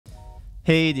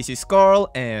Hey, this is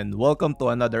Carl, and welcome to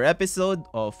another episode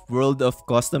of World of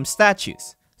Custom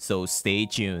Statues. So stay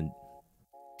tuned.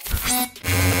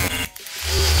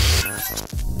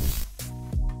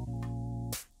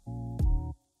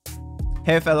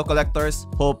 Hey, fellow collectors,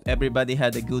 hope everybody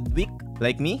had a good week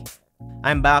like me.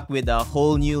 I'm back with a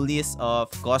whole new list of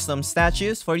custom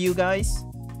statues for you guys.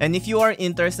 And if you are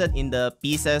interested in the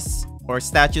pieces or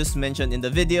statues mentioned in the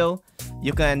video,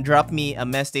 you can drop me a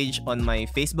message on my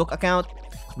Facebook account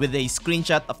with a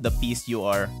screenshot of the piece you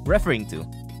are referring to.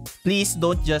 Please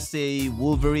don't just say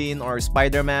Wolverine or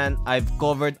Spiderman. I've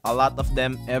covered a lot of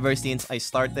them ever since I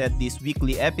started this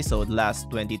weekly episode last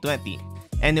 2020.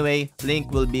 Anyway, link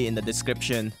will be in the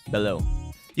description below.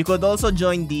 You could also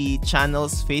join the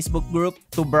channel's Facebook group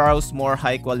to browse more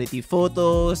high quality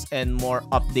photos and more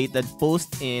updated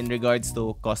posts in regards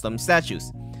to custom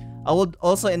statues. I would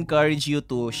also encourage you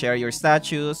to share your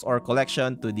statues or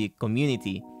collection to the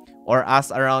community or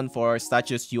ask around for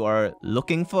statues you are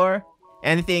looking for.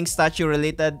 Anything statue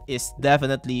related is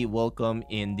definitely welcome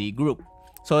in the group.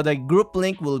 So the group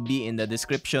link will be in the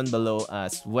description below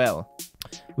as well.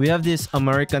 We have this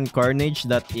American Carnage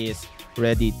that is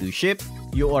ready to ship.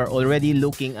 You are already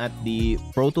looking at the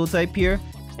prototype here,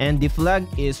 and the flag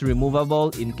is removable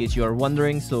in case you are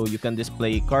wondering, so you can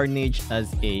display Carnage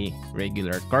as a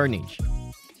regular Carnage.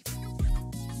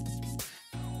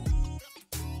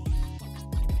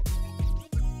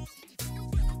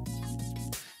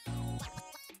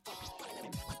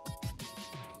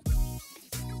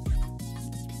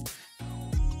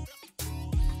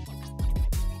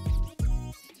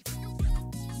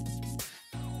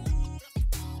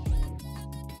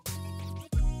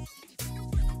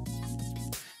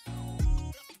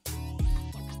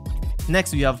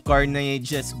 Next, we have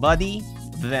Carnage's body,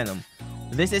 Venom.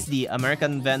 This is the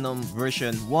American Venom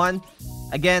version 1.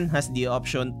 Again, has the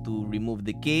option to remove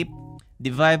the cape.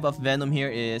 The vibe of Venom here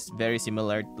is very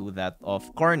similar to that of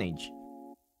Carnage.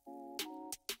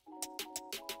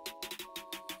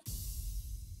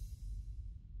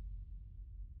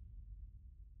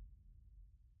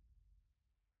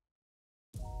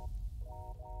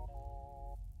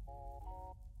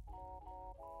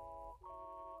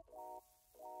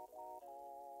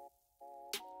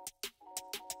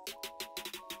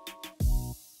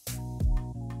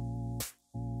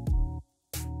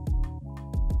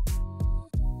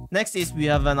 Next is we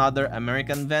have another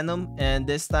American Venom, and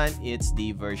this time it's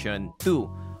the version 2.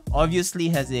 Obviously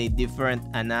has a different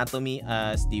anatomy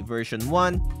as the version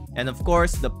 1, and of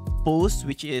course the pose,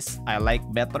 which is I like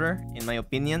better in my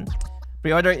opinion.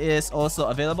 Pre-order is also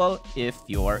available if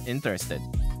you are interested.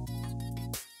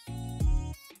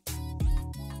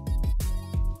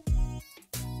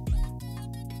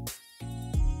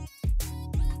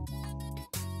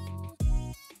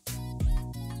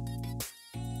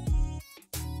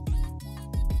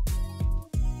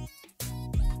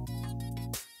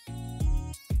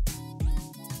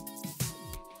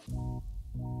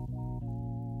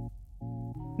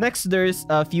 Next, there's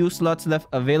a few slots left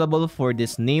available for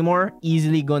this Namor.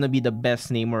 Easily gonna be the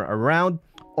best Namor around.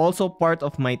 Also part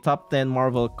of my top 10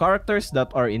 Marvel characters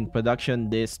that are in production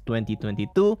this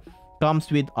 2022. Comes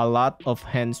with a lot of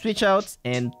hand switch outs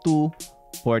and 2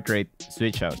 portrait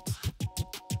switch outs.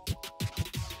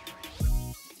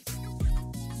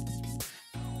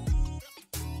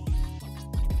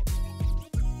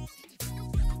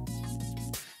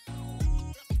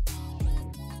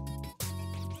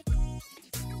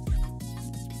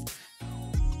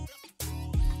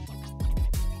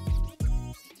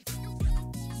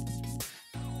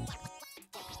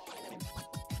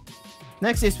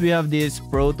 Next is we have this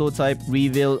prototype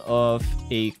reveal of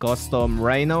a custom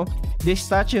Rhino. This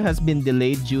statue has been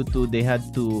delayed due to they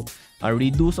had to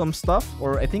redo some stuff,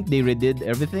 or I think they redid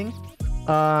everything.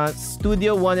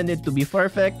 Studio wanted it to be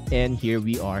perfect, and here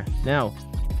we are now.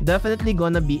 Definitely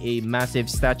gonna be a massive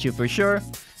statue for sure.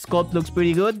 Sculpt looks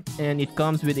pretty good, and it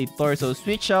comes with a torso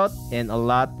switch out and a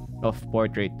lot of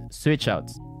portrait switch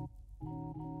outs.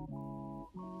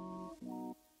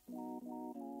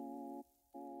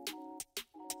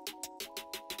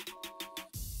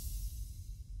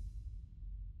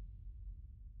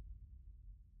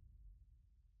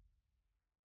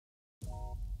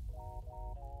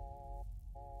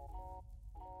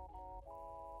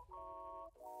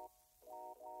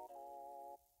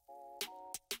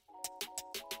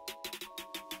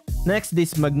 Next,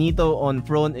 this Magneto on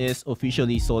Throne is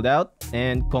officially sold out,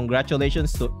 and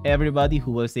congratulations to everybody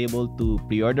who was able to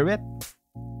pre-order it.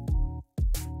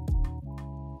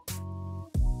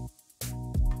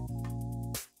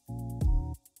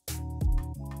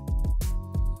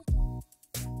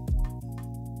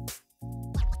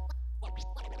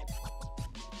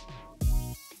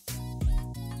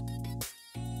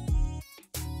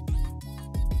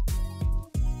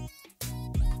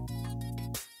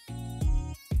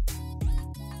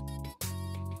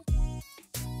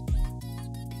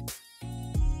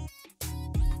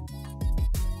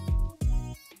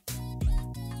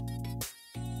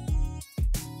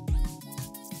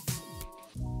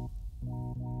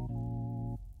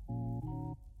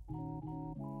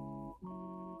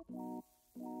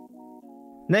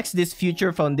 Next, this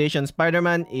future Foundation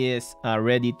Spider-Man is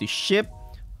ready to ship,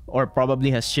 or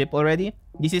probably has shipped already.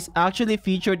 This is actually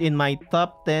featured in my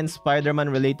top 10 Spider-Man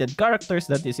related characters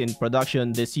that is in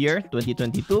production this year,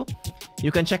 2022.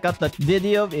 You can check out that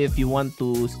video if you want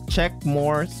to check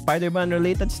more Spider-Man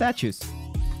related statues.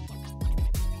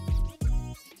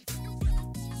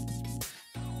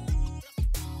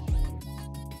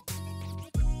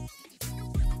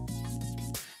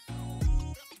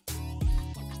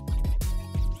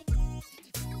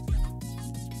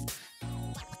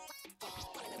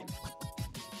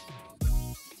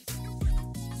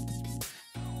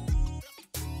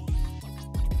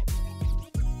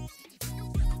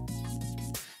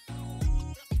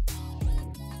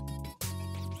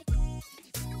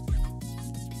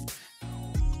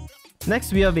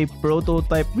 Next, we have a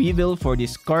prototype reveal for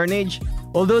this Carnage.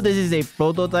 Although this is a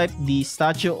prototype, the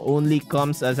statue only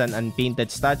comes as an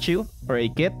unpainted statue or a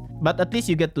kit, but at least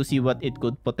you get to see what it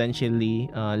could potentially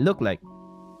look like.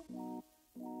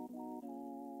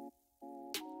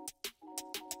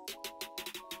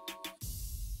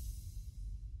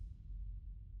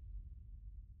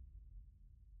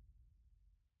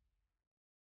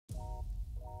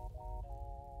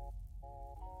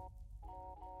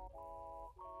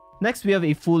 Next, we have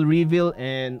a full reveal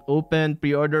and open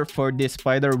pre-order for this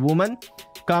Spiderwoman.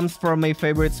 Comes from my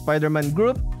favorite Spider-Man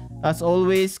group. As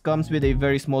always, comes with a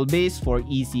very small base for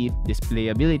easy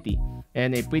displayability,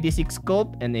 and a pretty sick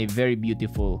sculpt and a very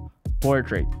beautiful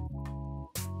portrait.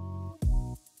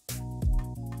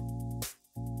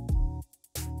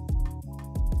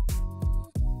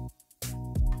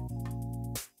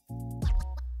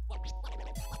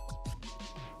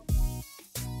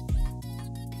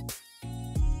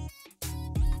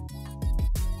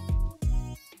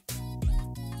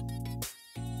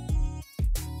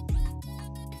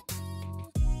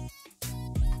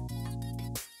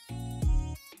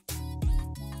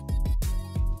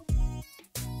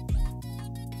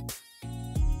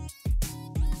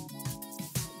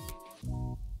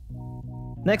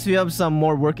 Next, we have some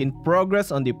more work in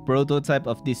progress on the prototype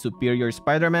of the Superior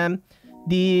Spider-Man.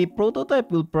 The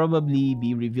prototype will probably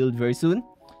be revealed very soon.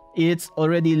 It's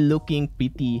already looking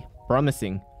pretty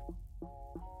promising.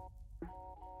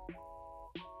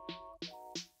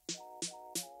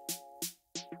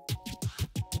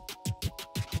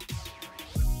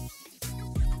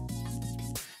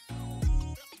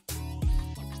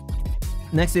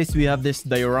 Next is we have this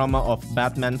diorama of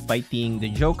Batman fighting the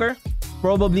Joker.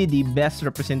 Probably the best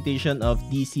representation of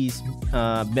DC's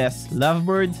best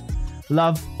lovebirds.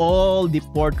 Love all the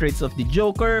portraits of the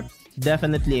Joker.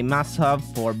 Definitely a must-have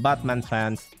for Batman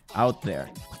fans out there.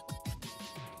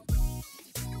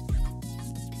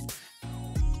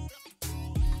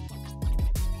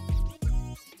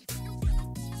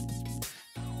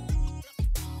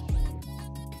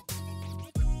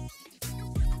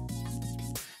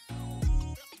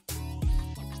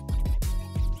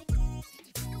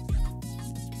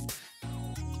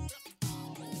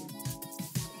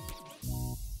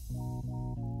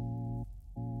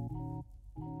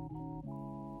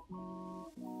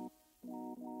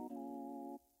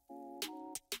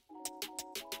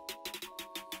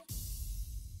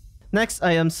 Next,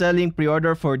 I am selling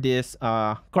pre-order for this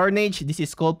Carnage. This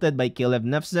is sculpted by Caleb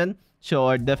Nefzen. So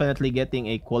are definitely getting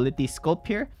a quality sculpt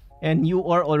here. And you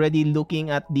are already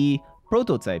looking at the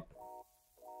prototype.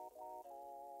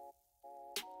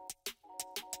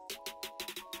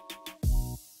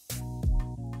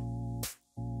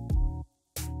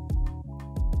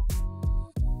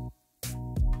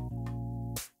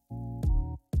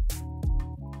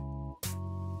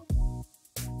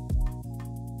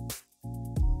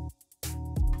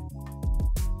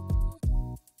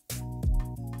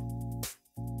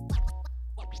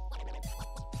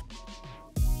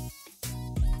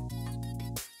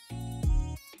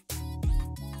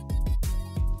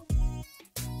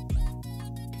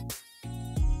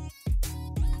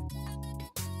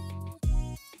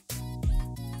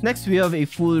 Next, we have a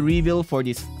full reveal for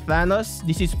this Thanos.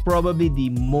 This is probably the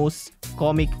most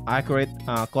comic accurate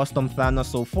custom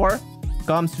Thanos so far.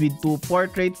 Comes with 2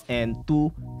 portraits and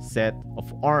 2 set of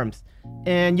arms.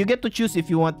 And you get to choose if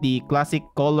you want the classic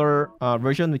color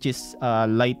version, which is a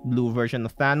light blue version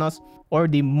of Thanos, or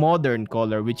the modern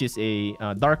color, which is a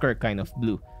darker kind of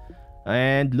blue.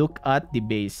 And look at the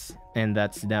base, and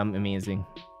that's damn amazing.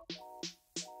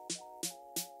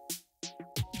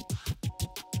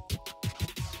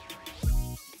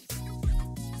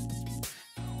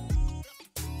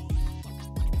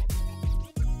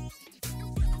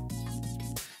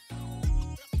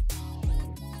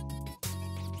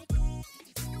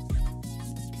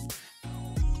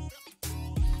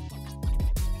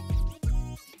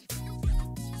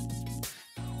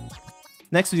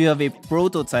 Next, we have a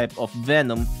prototype of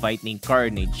Venom fighting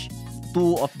Carnage,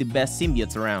 two of the best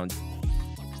symbiotes around.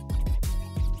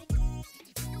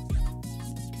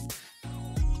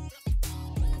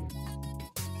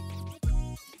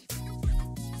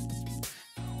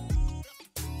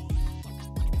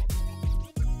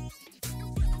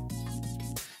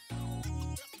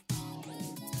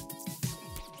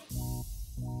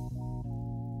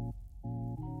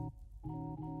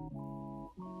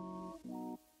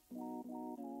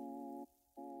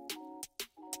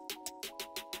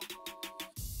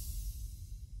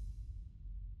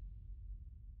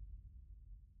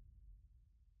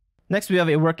 Next, we have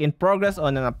a work in progress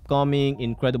on an upcoming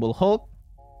Incredible Hulk.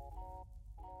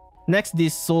 Next,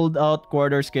 this sold-out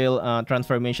quarter-scale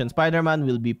transformation Spider-Man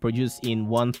will be produced in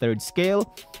 1/3 scale,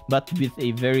 but with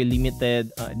a very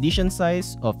limited edition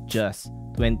size of just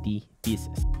 20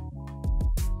 pieces.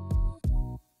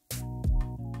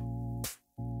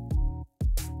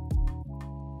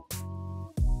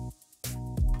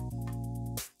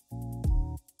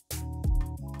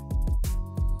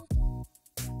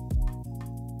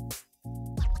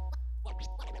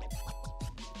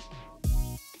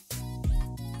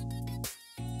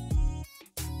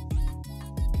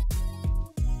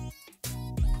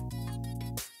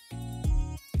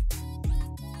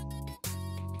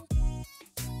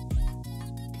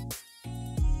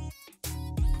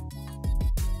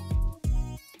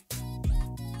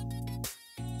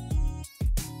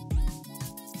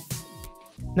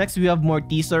 Next, we have more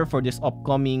teaser for this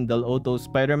upcoming Del Otto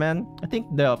Spider-Man. I think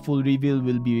the full reveal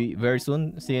will be very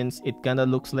soon since it kinda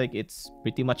looks like it's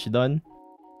pretty much done.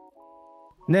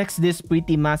 Next, this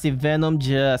pretty massive Venom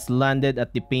just landed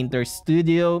at the painter's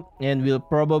studio and we'll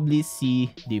probably see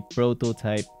the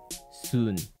prototype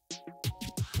soon.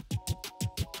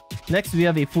 Next, we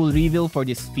have a full reveal for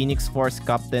this Phoenix Force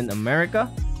Captain America.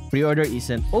 Pre-order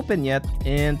isn't open yet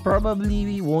and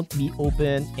probably won't be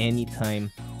open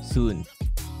anytime soon.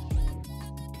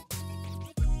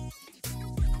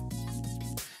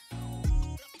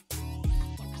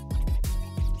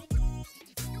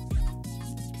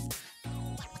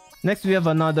 Next, we have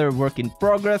another work in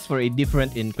progress for a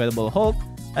different Incredible Hulk.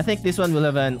 I think this one will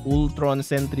have an Ultron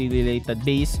Sentry related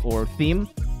base or theme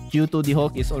due to the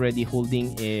Hulk is already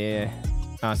holding a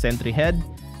Sentry head.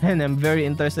 And I'm very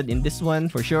interested in this one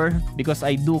for sure because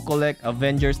I do collect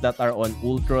Avengers that are on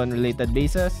Ultron related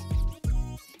bases.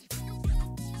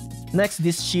 Next,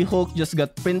 this She-Hulk just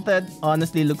got printed.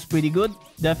 Honestly, looks pretty good.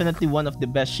 Definitely one of the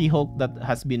best She-Hulk that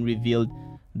has been revealed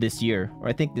this year. Or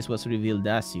I think this was revealed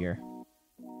last year.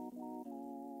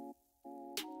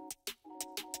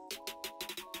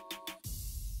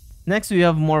 Next, we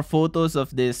have more photos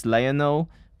of this Lion-O.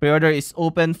 Pre-order is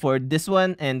open for this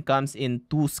one and comes in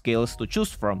 2 scales to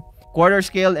choose from. Quarter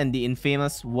scale and the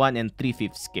infamous 1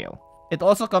 3/5 scale. It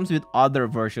also comes with other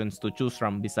versions to choose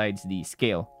from besides the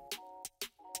scale.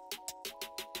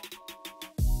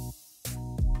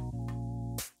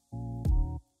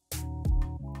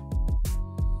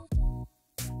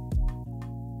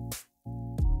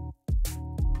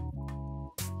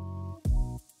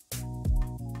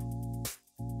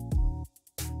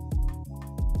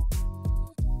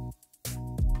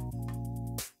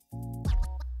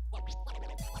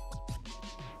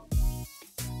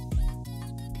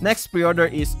 Next, pre-order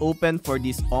is open for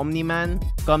this Omni-Man.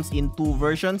 Comes in 2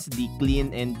 versions, the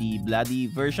clean and the bloody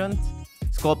versions.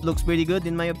 Sculpt looks pretty good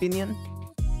in my opinion.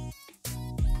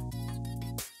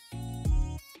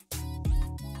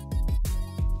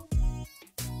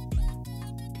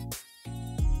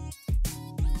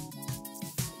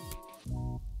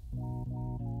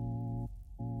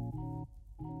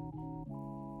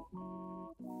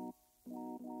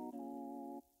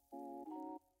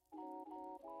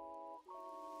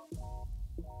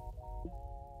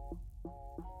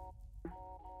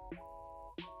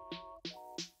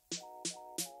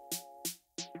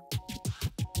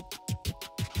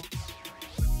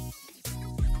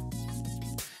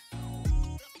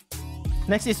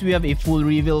 Next is we have a full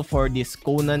reveal for this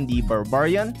Conan the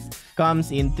Barbarian.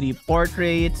 Comes in 3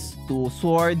 portraits, 2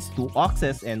 swords, 2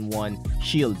 axes, and 1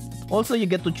 shield. Also, you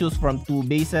get to choose from 2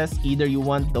 bases. Either you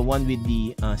want the one with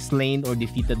the slain or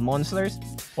defeated monsters,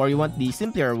 or you want the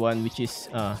simpler one which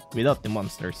is without the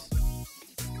monsters.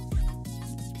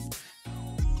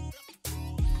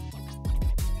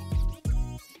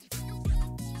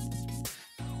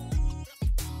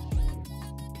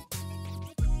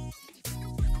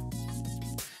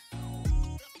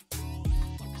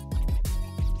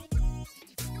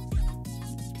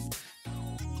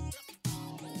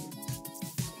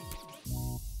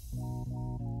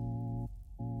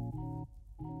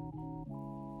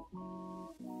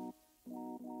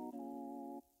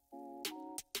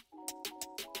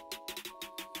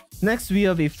 Next, we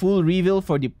have a full reveal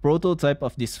for the prototype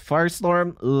of this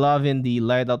Firestorm. Loving the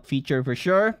light out feature for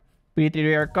sure. Pretty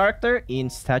rare character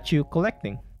in statue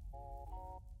collecting.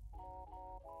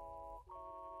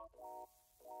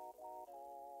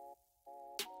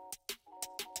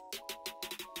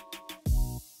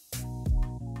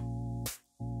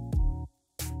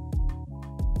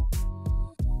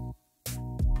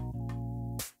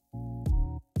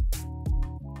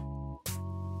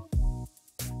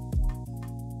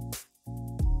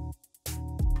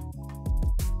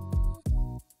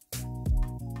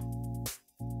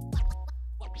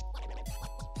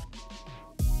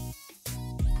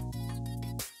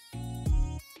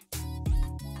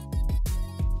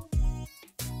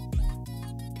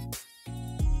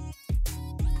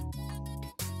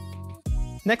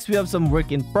 Next, we have some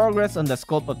work in progress on the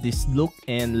sculpt of this Luke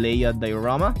and Leia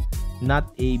diorama.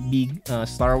 Not a big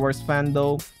Star Wars fan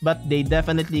though, but they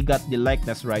definitely got the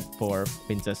likeness right for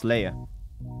Princess Leia.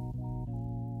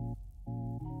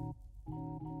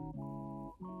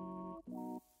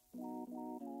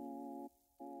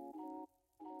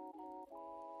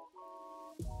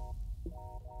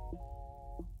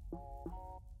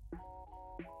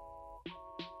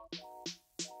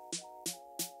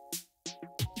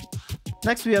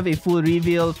 Next, we have a full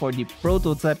reveal for the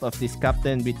prototype of this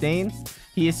Captain Britain.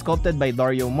 He is sculpted by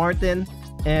Dario Martin,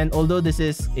 and although this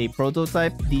is a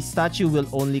prototype, the statue will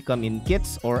only come in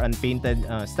kits or unpainted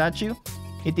statue.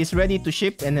 It is ready to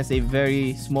ship and has a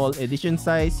very small edition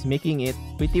size, making it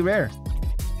pretty rare.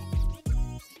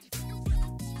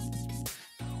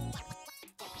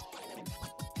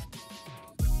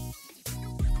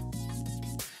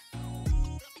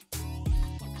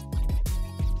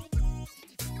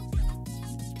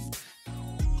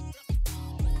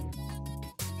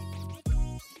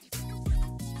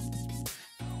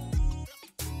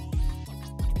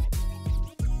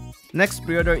 Next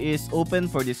pre-order is open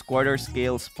for this quarter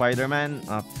scale Spiderman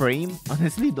frame.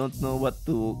 Honestly, don't know what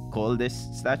to call this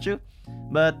statue,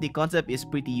 but the concept is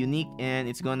pretty unique and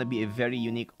it's gonna be a very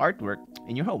unique artwork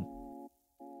in your home.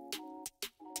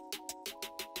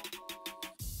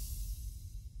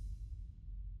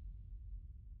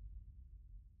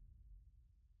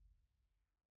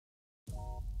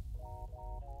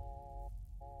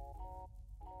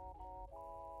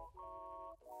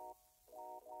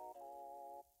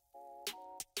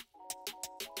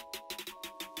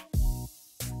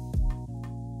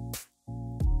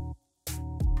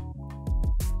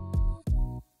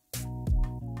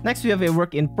 Next, we have a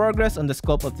work in progress on the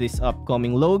sculpt of this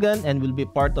upcoming Logan and will be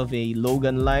part of a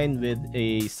Logan line with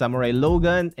a Samurai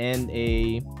Logan and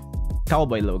a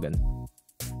Cowboy Logan.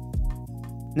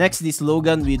 Next, this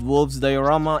Logan with Wolves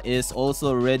diorama is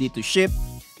also ready to ship.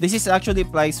 This is actually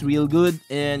priced real good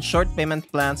and short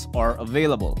payment plans are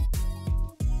available.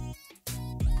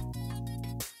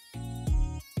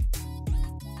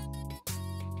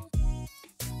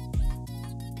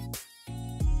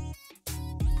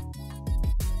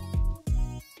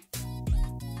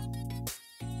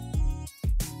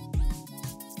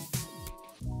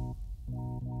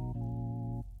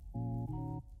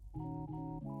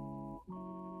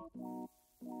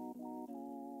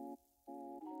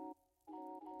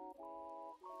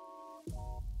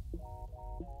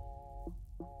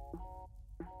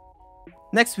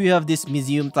 Next, we have this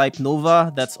museum type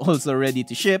Nova that's also ready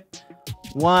to ship.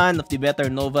 One of the better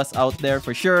Novas out there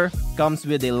for sure. Comes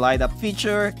with a light up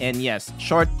feature, and yes,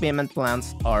 short payment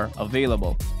plans are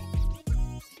available.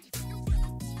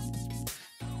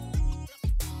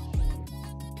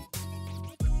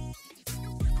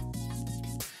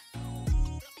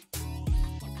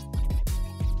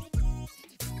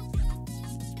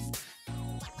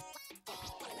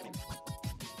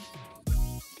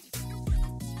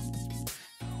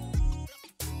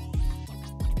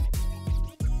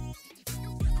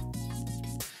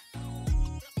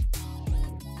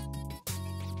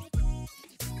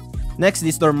 Next,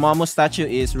 this Dormammu statue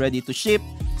is ready to ship.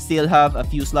 Still have a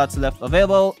few slots left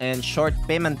available and short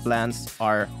payment plans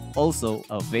are also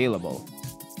available.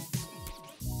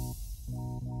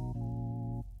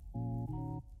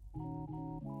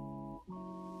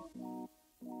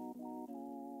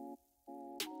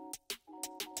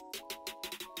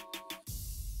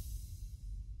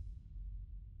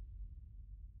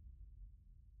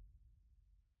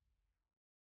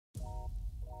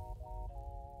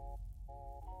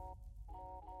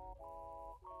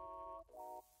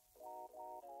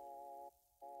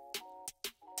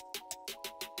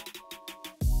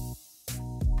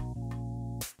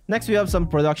 Next, we have some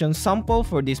production sample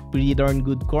for this pretty darn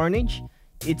good Carnage.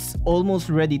 It's almost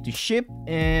ready to ship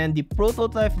and the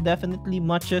prototype definitely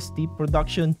matches the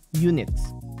production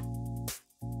units.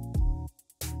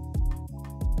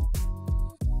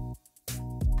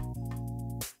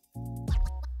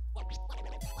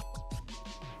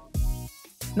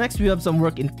 Next, we have some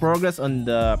work in progress on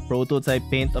the prototype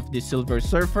paint of the Silver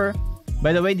Surfer.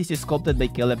 By the way, this is sculpted by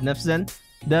Caleb Nefzen.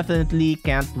 Definitely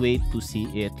can't wait to see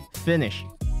it finish.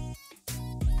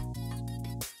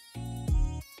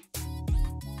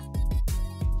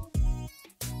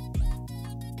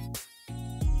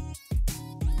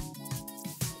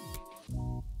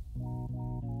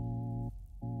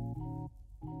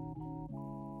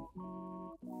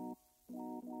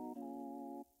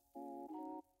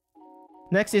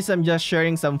 Next is I'm just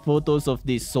sharing some photos of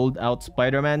this sold out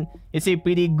Spider-Man. It's a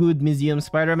pretty good museum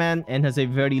Spider-Man and has a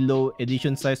very low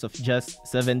edition size of just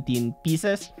 17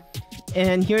 pieces.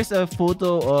 And here's a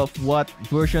photo of what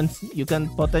versions you can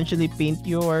potentially paint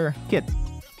your kit,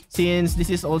 since this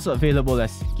is also available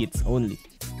as kits only.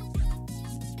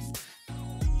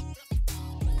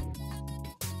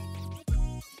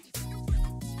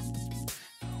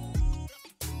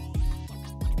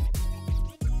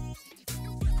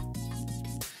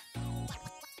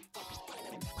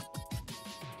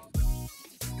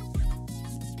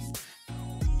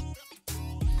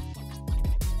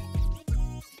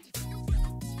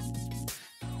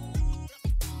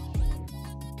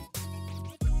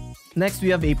 Next, we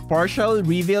have a partial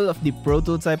reveal of the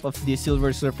prototype of the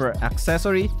Silver Surfer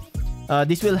accessory.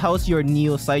 This will house your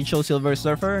new Sideshow Silver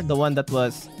Surfer, the one that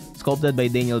was sculpted by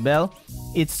Daniel Bell.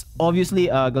 It's obviously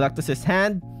Galactus'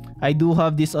 hand. I do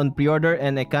have this on pre-order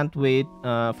and I can't wait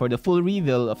for the full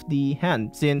reveal of the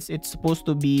hand, since it's supposed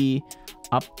to be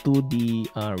up to the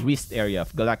wrist area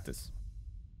of Galactus.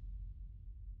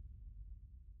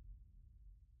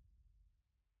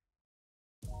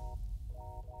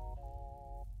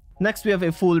 Next, we have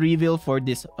a full reveal for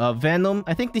this Venom.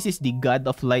 I think this is the God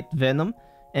of Light Venom.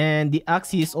 And the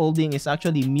axe he is holding is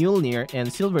actually Mjolnir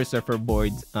and Silver Surfer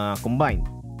boards combined.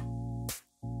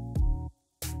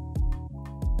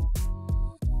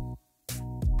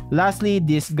 Lastly,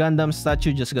 this Gundam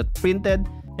statue just got printed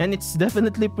and it's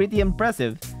definitely pretty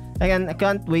impressive. Again, I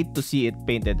can't wait to see it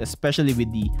painted, especially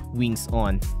with the wings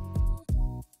on.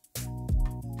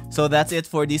 So that's it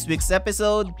for this week's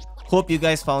episode. Hope you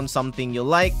guys found something you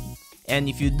like. And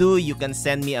if you do, you can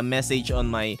send me a message on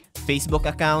my Facebook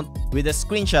account with a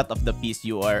screenshot of the piece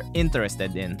you are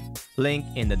interested in. Link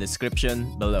in the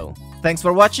description below. Thanks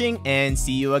for watching and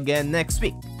see you again next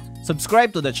week.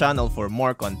 Subscribe to the channel for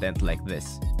more content like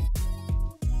this.